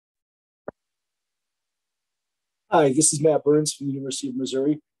Hi, this is Matt Burns from the University of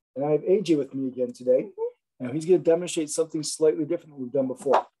Missouri, and I have AJ with me again today. Now he's going to demonstrate something slightly different than we've done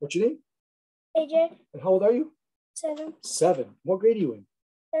before. What's your name? AJ. And how old are you? 7. 7. What grade are you in?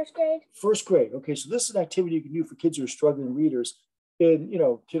 First grade. First grade. Okay, so this is an activity you can do for kids who are struggling readers in,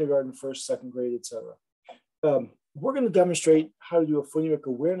 kindergarten, first, second grade, etc. We're going to demonstrate how to do a phonemic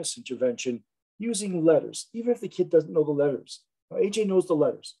awareness intervention using letters, even if the kid doesn't know the letters. Now, AJ knows the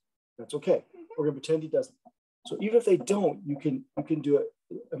letters. That's okay. We're going to pretend he doesn't. So even if they don't, you can do it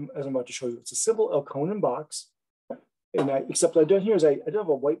as I'm about to show you. It's a simple Elkonin box. And except what I've done here is I don't have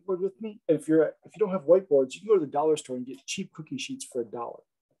a whiteboard with me. And if you don't have whiteboards, you can go to the dollar store and get cheap cookie sheets for $1.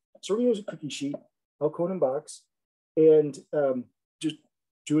 So we're going to use a cookie sheet, Elkonin box, and just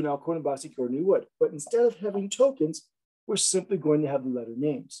do an Elkonin box like you ordinarily would. But instead of having tokens, we're simply going to have the letter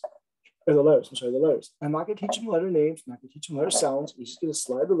names. Or the letters, the letters. I'm not going to teach them letter names. I'm not going to teach them letter sounds. We're just going to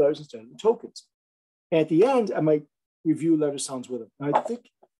slide the letters instead of the tokens. And at the end, I might review letter sounds with them. And I think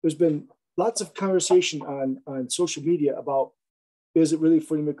there's been lots of conversation on social media about, is it really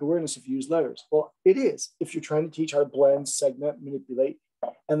phonemic awareness if you use letters? Well, it is if you're trying to teach how to blend, segment, manipulate.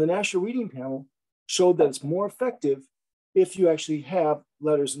 And the National Reading Panel showed that it's more effective if you actually have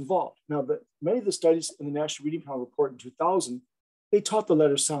letters involved. Now, many of the studies in the National Reading Panel report in 2000, they taught the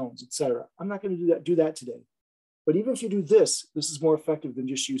letter sounds, etc. I'm not going to do that today. But even if you do this is more effective than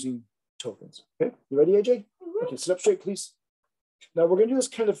just using tokens. Okay, you ready, AJ? Mm-hmm. Okay, sit up straight, please. Now we're going to do this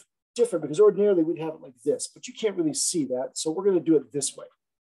kind of different because ordinarily we'd have it like this, but you can't really see that. So we're going to do it this way.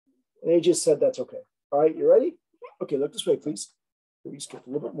 And AJ said that's okay. All right, you ready? Okay, look this way, please. We skip a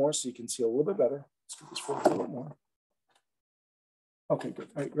little bit more so you can see a little bit better. Let's do this for a little bit more. Okay, good.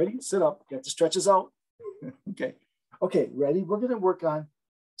 All right, ready? Sit up. Get the stretches out. Okay. Okay, ready? We're going to work on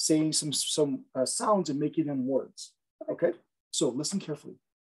saying some sounds and making them words. Okay, so listen carefully.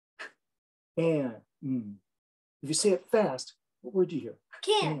 And if you say it fast, what word do you hear?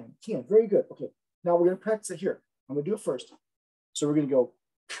 Can. Very good. Okay, now we're going to practice it here. I'm going to do it first. So we're going to go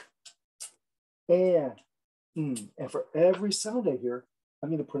and for every sound I hear, I'm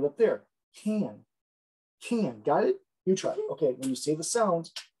going to put it up there. Can. Got it? You try. Okay, when you say the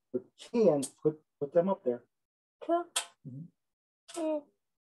sounds, with can, put them up there. And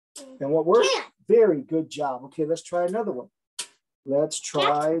what word? Can. Very good job. Okay, let's try another one. Let's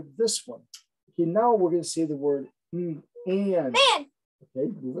try this one. Okay, now we're going to say the word and. Man.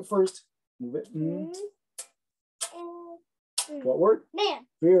 Okay, move it first. Move it. What word? Man.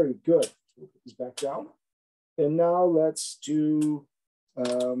 Very good. Put this back down. And now let's do,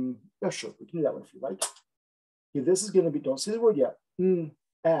 yeah, sure, we can do that one if you like. Okay, this is going to be, don't say the word yet.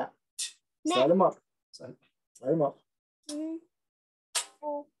 At. Slide them up. Slide them up.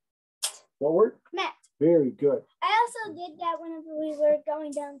 What word? Matt. Very good. I also did that whenever we were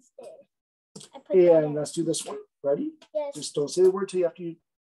going downstairs. And let's do this one. Ready? Yes. Just don't say the word till after you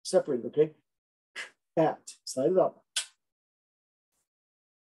separate it, okay? At. Slide it up.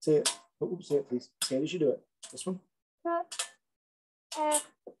 Say it. Oops, say it, please. Say it as you do it. This one. Oh,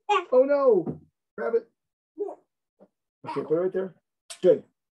 no. Grab it. Okay, put it right there. Good.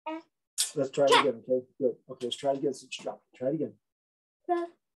 Let's try it again, okay? Good. Okay, let's try it again since you dropped it. Try it again.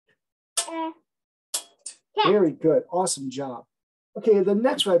 Very good. Awesome job. Okay, the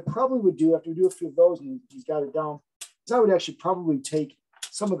next one I probably would do after we do a few of those and he's got it down, is I would actually probably take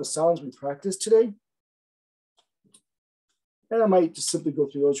some of the sounds we practiced today. And I might just simply go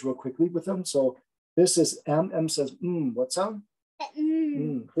through those real quickly with them. So this is M. M says, what sound?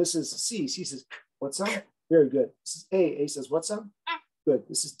 This is C. C says, what sound? Very good. This is A. A says, what sound? Good.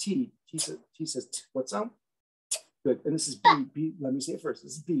 This is T. T says, what sound? Good. And this is B. B. Let me say it first.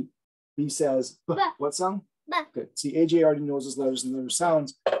 This is B. B says, what sound? Good. See, AJ already knows his letters and letter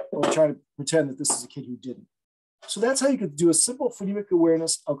sounds. I'm trying to pretend that this is a kid who didn't. So that's how you could do a simple phonemic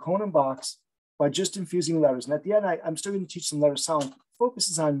awareness Elkonin box by just infusing letters. And at the end, I'm still going to teach some letter sounds.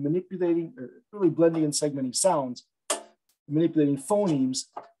 Focuses on manipulating, or really blending and segmenting sounds, manipulating phonemes,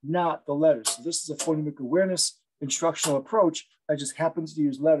 not the letters. So this is a phonemic awareness instructional approach that just happens to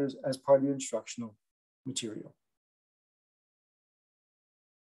use letters as part of the instructional material.